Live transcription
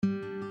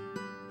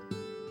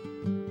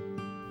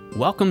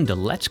Welcome to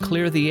Let's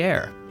Clear the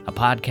Air, a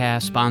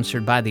podcast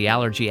sponsored by the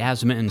Allergy,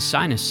 Asthma and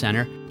Sinus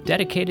Center,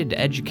 dedicated to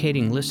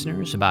educating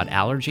listeners about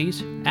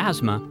allergies,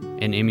 asthma,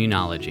 and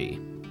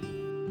immunology.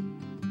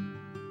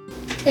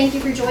 Thank you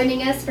for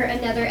joining us for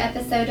another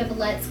episode of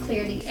Let's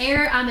Clear the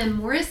Air. I'm in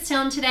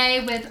Morristown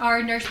today with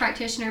our nurse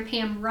practitioner,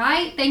 Pam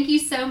Wright. Thank you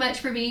so much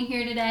for being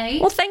here today.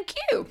 Well, thank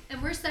you.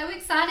 And we're so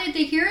excited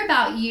to hear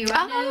about you.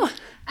 I know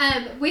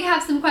we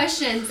have some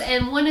questions,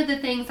 and one of the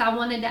things I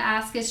wanted to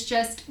ask is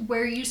just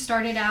where you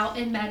started out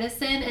in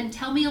medicine, and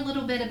tell me a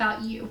little bit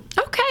about you.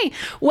 Okay.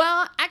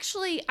 Well,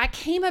 actually, I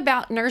came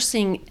about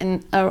nursing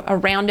in a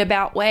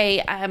roundabout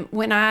way.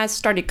 When I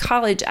started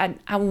college, I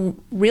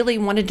really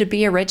wanted to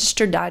be a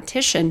registered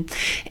dietitian.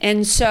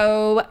 And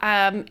so,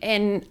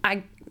 and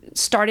I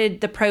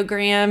started the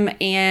program,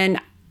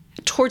 and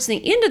towards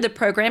the end of the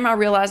program, I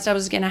realized I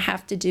was going to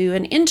have to do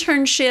an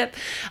internship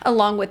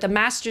along with a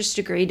master's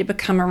degree to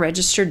become a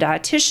registered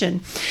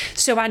dietitian.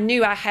 So I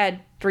knew I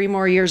had 3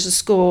 more years of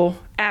school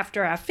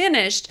after I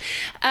finished.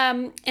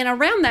 And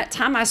around that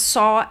time, I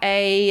saw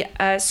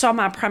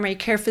my primary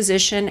care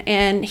physician,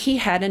 and he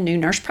had a new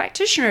nurse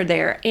practitioner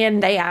there.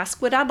 And they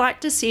asked would I like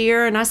to see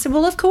her, and I said,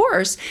 well, of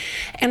course.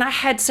 And I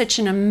had such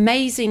an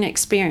amazing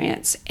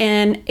experience.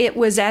 And it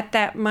was at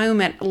that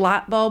moment, a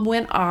light bulb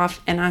went off,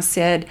 and I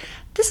said,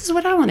 this is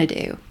what I want to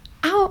do.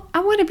 I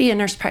want to be a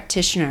nurse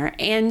practitioner.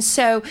 And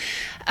so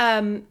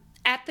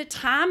at the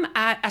time,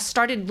 I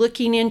started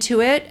looking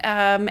into it,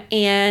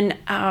 and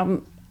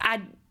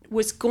I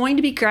was going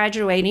to be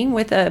graduating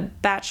with a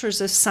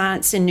Bachelor's of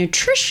Science in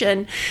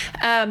Nutrition.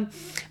 And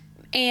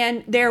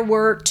there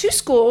were 2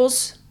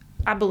 schools,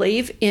 I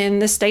believe, in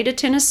the state of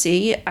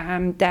Tennessee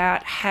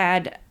that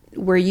had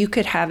where you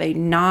could have a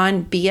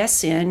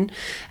non-BSN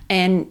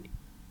and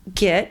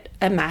get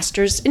a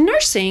master's in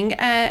nursing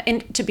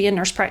and to be a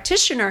nurse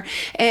practitioner.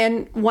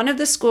 And one of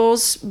the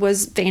schools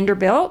was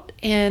Vanderbilt,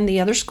 and the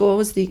other school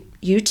was the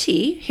UT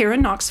here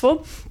in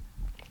Knoxville.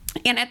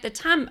 And at the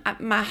time,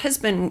 my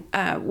husband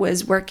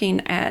was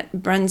working at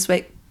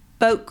Brunswick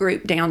Boat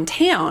Group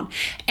downtown,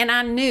 and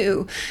I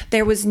knew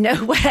there was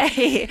no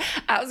way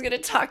I was going to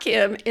talk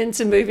him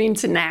into moving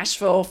to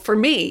Nashville for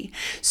me.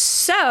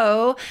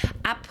 So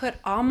I put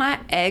all my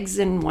eggs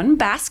in one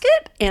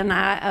basket, and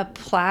I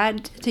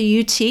applied to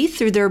UT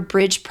through their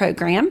bridge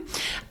program.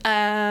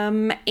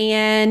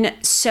 And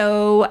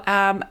so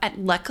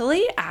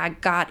luckily I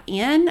got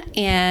in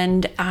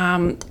and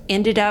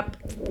ended up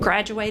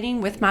graduating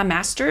with my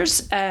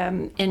master's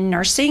in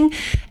nursing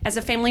as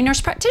a family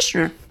nurse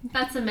practitioner.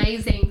 That's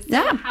amazing. So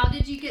Yeah. How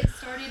did you get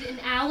started in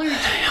allergy?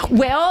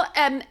 Well,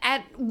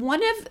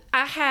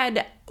 I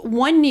had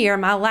 1 year,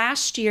 my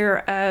last year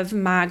of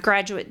my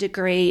graduate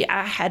degree,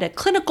 I had a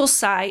clinical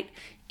site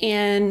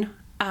in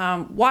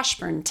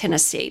Washburn,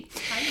 Tennessee.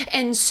 Okay.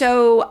 And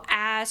so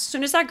as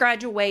soon as I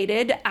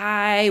graduated,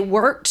 I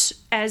worked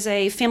as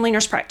a family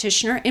nurse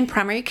practitioner in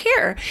primary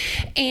care.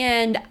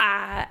 And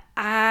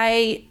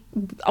I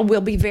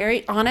will be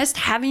very honest,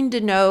 having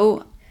to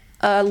know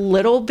a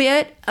little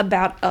bit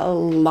about a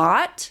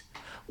lot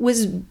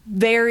was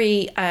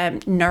very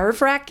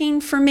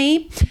nerve-wracking for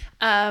me.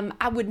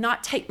 I would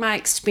not take my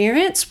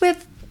experience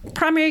with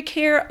primary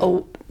care,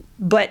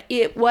 but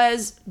it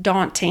was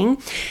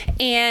daunting.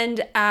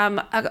 And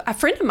a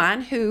friend of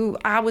mine who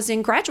I was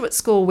in graduate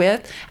school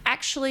with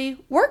actually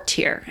worked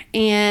here.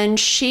 And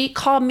she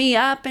called me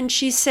up and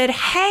she said,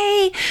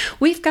 hey,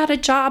 we've got a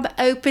job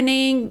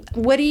opening.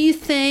 What do you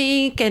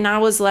think? And I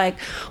was like,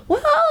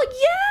 well,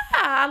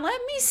 yeah,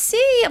 let me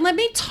see. Let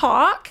me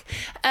talk.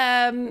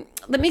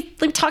 Let me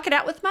talk it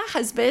out with my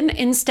husband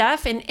and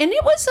stuff. And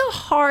it was a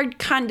hard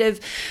kind of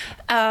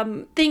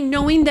thing,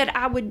 knowing that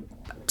I would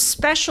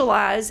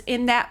specialize,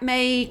 and that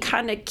may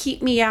kind of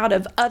keep me out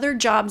of other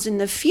jobs in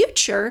the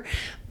future.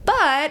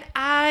 But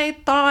I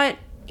thought,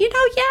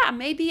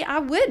 maybe I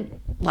would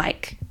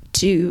like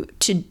to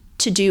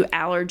do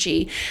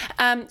allergy.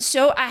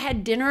 So I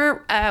had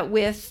dinner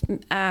with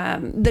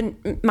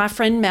my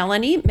friend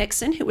Melanie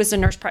Mixon, who was a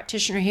nurse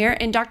practitioner here,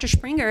 and Dr.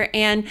 Springer,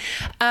 and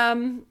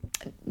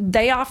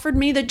they offered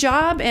me the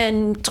job,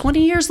 and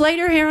 20 years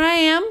later, here I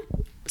am,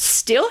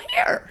 still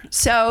here.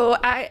 So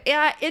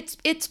it's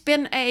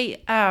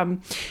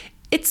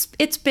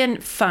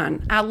been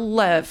fun. I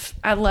love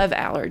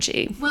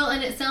allergy. Well,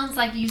 and it sounds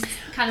like you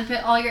kind of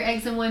put all your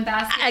eggs in one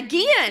basket.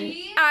 Again.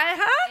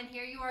 And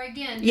here you are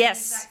again.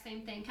 Yes. The exact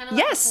same thing. Kind of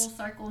like a full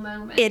circle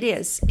moment. It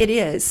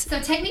is. So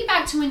take me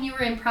back to when you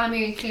were in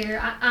primary care.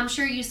 I'm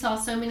sure you saw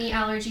so many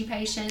allergy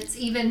patients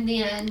even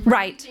then.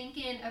 Right.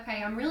 Thinking,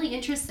 okay, I'm really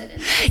interested in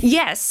this.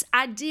 Yes,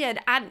 I did.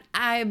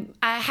 I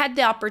had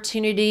the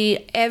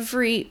opportunity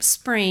every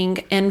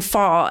spring and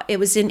fall. It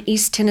was in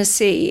East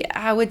Tennessee.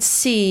 I would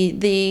see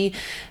the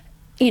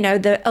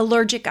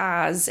allergic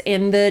eyes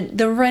and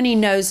the runny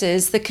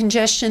noses, the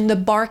congestion, the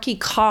barky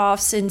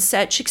coughs and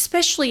such,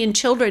 especially in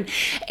children.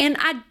 And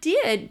I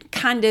did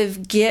kind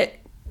of get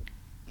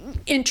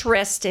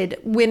interested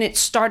when it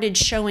started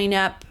showing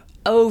up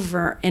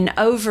over and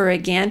over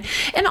again.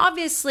 And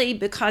obviously,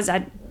 because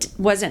I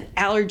wasn't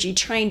allergy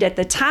trained at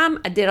the time,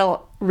 I did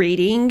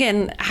reading,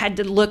 and I had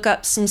to look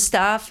up some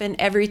stuff and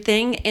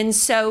everything. And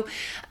so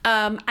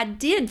I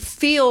did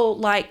feel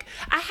like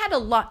I had a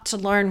lot to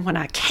learn when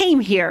I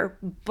came here,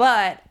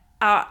 but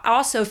I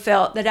also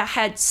felt that I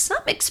had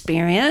some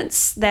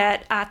experience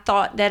that I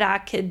thought that I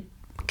could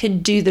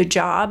do the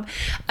job.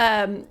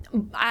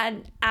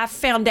 I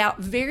found out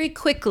very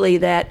quickly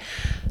that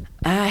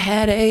I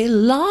had a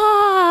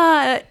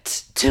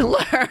lot to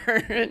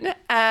learn.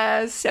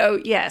 So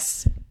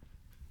yes.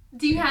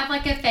 Do you have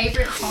like a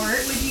favorite part,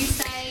 would you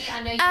say?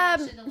 I know you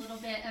mentioned a little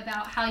bit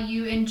about how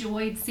you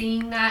enjoyed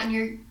seeing that, and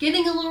you're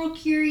getting a little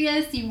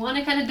curious. You want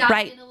to kind of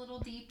dive in a little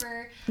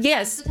deeper.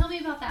 Yes. So tell me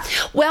about that.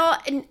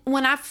 Well,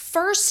 when I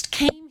first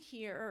came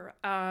here,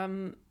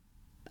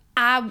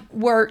 I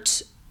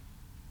worked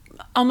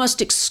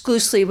almost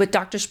exclusively with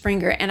Dr.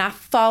 Springer, and I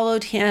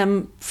followed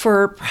him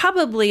for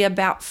probably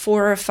about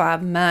 4 or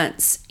 5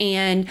 months.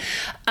 And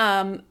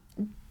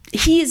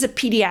he is a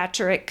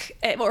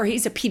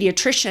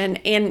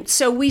pediatrician, and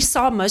so we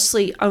saw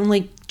mostly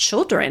only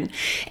children.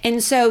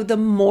 And so the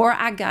more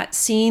I got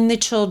seeing the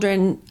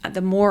children,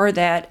 the more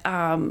that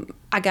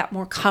I got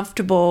more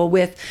comfortable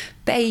with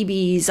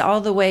babies all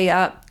the way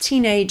up,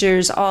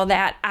 teenagers, all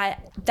that.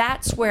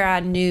 That's where I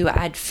knew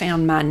I'd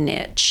found my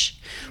niche.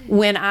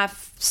 When I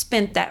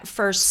spent that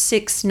first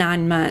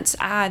 6-9 months,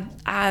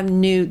 I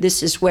knew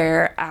this is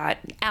where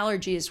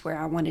allergy is where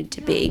I wanted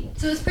to be.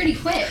 So it's pretty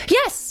quick.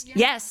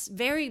 Yes,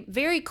 very,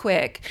 very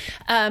quick.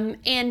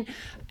 And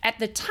at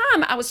the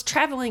time, I was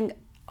traveling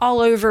all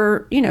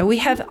over. We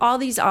have all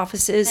these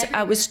offices.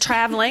 I was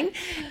traveling,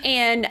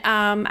 and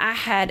I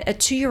had a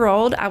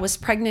 2-year-old. I was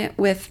pregnant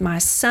with my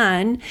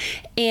son,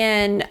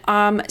 and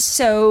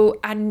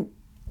so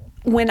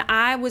when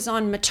I was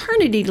on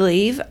maternity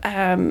leave,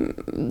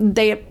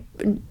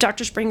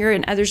 Dr. Springer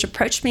and others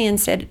approached me and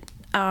said,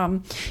 I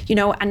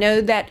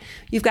know that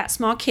you've got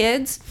small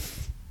kids.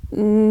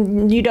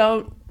 You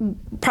don't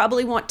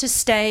probably want to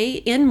stay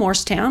in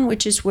Morristown,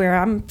 which is where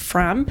I'm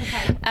from.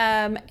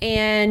 Okay.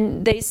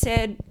 And they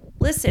said,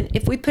 listen,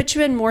 if we put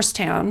you in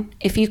Morristown,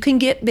 if you can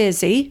get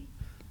busy,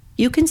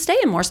 you can stay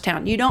in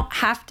Morristown. You don't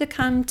have to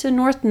come to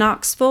North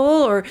Knoxville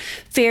or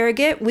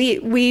Farragut.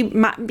 We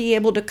might be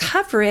able to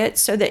cover it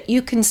so that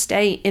you can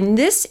stay in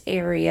this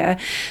area.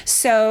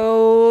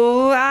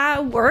 So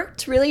I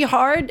worked really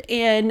hard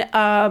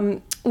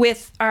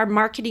with our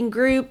marketing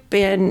group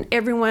and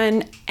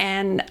everyone,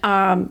 and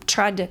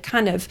tried to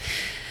kind of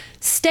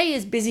stay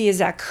as busy as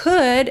I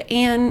could,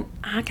 and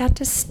I got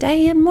to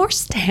stay in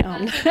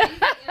Morristown.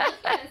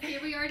 Here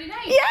we are today.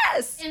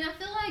 Yes. And I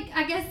feel like,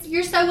 I guess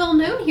you're so well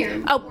known here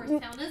in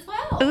Morristown as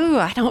well. Ooh,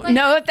 I don't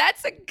know if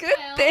that's a good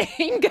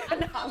thing. No,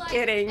 I'm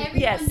kidding.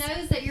 Everyone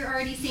knows that you're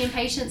already seeing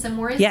patients in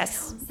Morristown.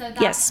 Yes. So that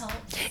helps.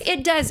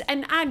 It does.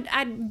 And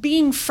I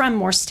being from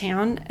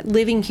Morristown,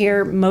 living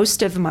here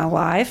most of my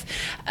life,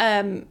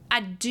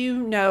 I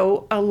do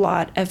know a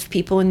lot of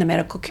people in the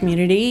medical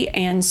community.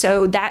 And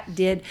so that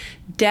did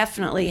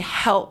definitely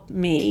help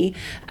me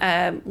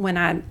when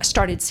I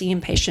started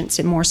seeing patients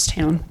in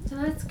Morristown. So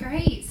that's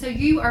great. So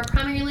you are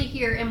primarily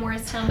here in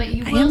Morristown, but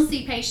you will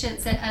see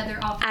patients at other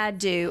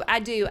offices. I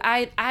do.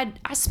 I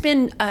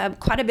spend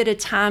quite a bit of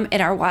time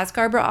at our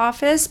Weisgarber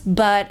office,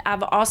 but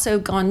I've also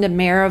gone to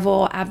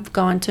Maryville. I've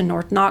gone to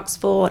North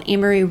Knoxville,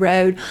 Emory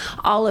Road,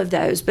 all of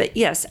those. But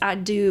yes, I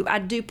do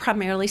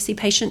primarily see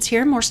patients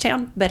here in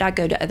Morristown, but I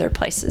go to other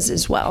places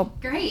as well.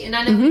 Great. And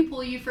I know we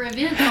pull you for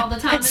events all the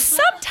time.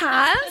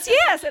 Sometimes,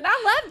 yes. And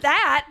I love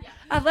that. Yeah.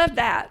 I love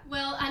that.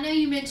 Well, I know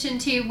you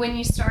mentioned too when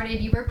you started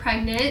you were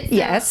pregnant. So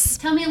yes.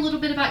 Tell me a little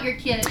bit about your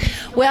kids.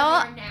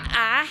 Well,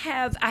 I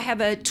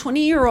have a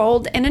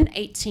 20-year-old and an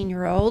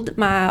 18-year-old.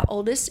 My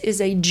oldest is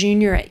a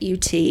junior at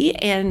UT,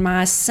 and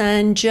my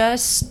son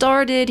just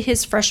started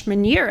his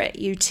freshman year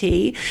at UT.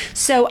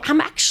 So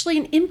I'm actually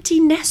an empty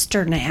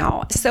nester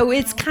now. So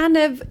it's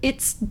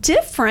it's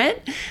different,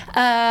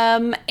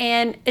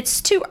 and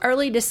it's too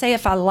early to say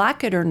if I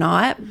like it or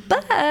not.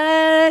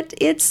 But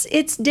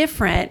it's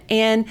different,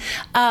 and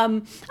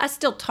I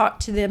still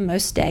talk to them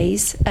most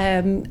days,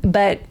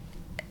 but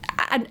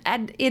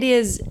it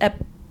is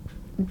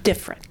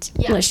different.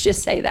 Yeah. Let's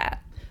just say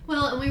that.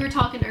 Well, and we were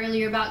talking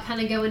earlier about kind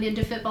of going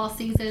into football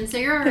season, so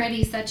you're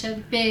already such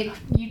a big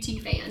UT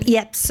fan.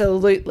 Yeah,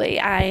 absolutely.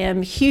 I am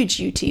a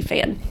huge UT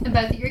fan. And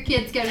both of your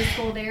kids go to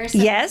school there, so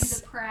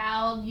yes. The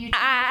proud UT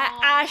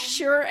I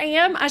sure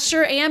am.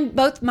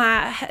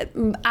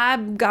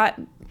 I've got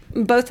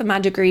both of my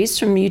degrees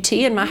from UT,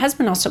 and my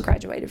husband also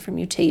graduated from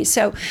UT.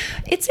 So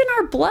it's in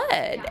our blood.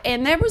 Yeah.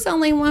 And there was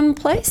only one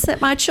place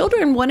that my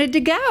children wanted to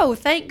go,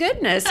 thank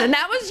goodness, and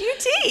that was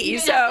UT.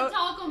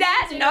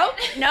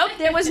 Nope,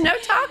 there was no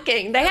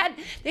talking. They had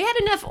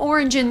enough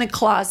orange in the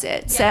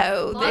closet,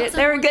 so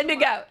they were good to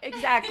go.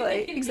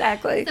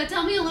 Exactly. So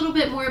tell me a little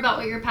bit more about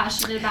what you're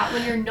passionate about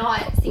when you're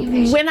not seeing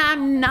patients. When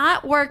I'm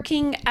not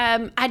working,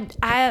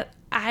 I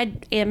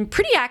am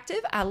pretty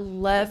active. I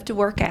love to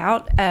work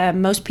out.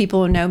 Most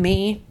people know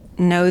me,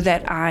 know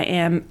that I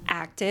am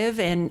active,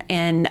 and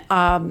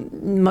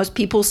most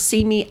people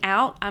see me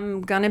out.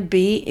 I'm gonna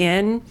be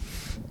in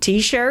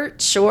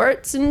T-shirt,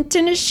 shorts, and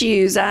tennis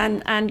shoes.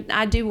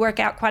 I do work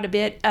out quite a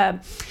bit.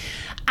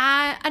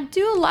 I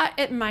do a lot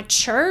at my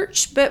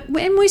church, but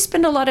when we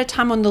spend a lot of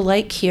time on the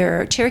lake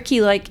here,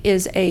 Cherokee Lake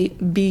is a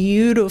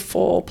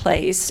beautiful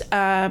place.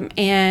 So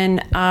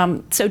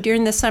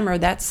during the summer,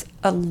 that's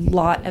a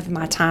lot of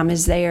my time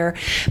is there.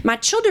 My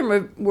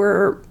children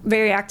were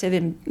very active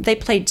and they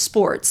played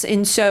sports.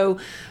 And so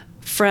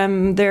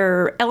from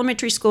their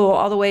elementary school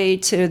all the way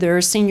to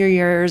their senior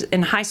years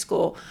in high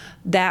school,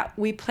 that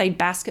we played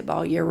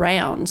basketball year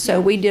round. So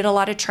we did a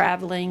lot of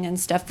traveling and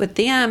stuff with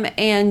them.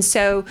 And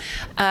so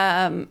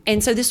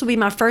this will be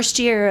my first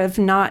year of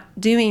not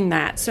doing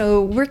that.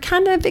 So we're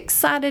kind of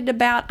excited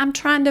I'm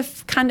trying to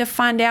kind of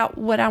find out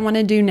what I want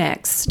to do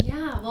next.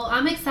 Yeah, well,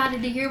 I'm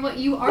excited to hear what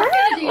you are going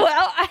to do.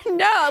 Well, I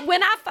know.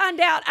 When I find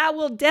out, I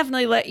will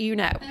definitely let you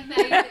know.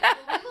 Amazing. Well,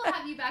 we will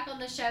have you back on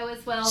the show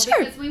as well,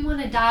 because we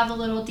want to dive a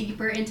little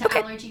deeper into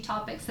allergy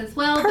topics as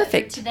well.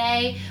 Perfect. But for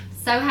today,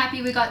 so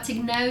happy we got to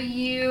know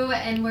you,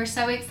 and we're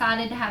so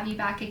excited to have you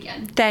back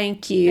again.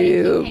 Thank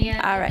you. Thank you,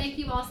 Pam. All right. Thank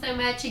you all so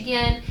much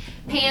again.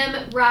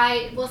 Pam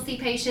Wright will see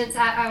patients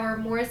at our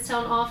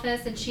Morristown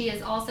office, and she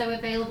is also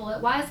available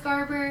at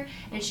Weisgarber,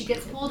 and she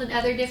gets pulled in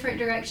other different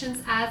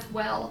directions as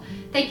well.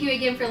 Thank you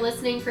again for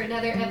listening for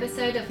another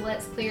episode of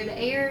Let's Clear the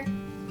Air.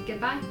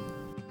 Goodbye.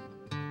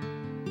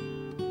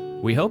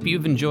 We hope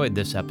you've enjoyed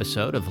this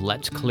episode of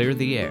Let's Clear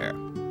the Air.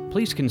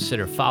 Please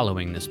consider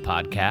following this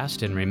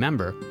podcast, and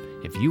remember,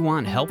 if you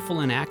want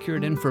helpful and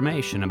accurate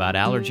information about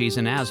allergies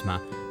and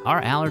asthma,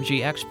 our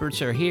allergy experts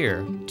are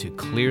here to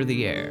clear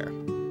the air.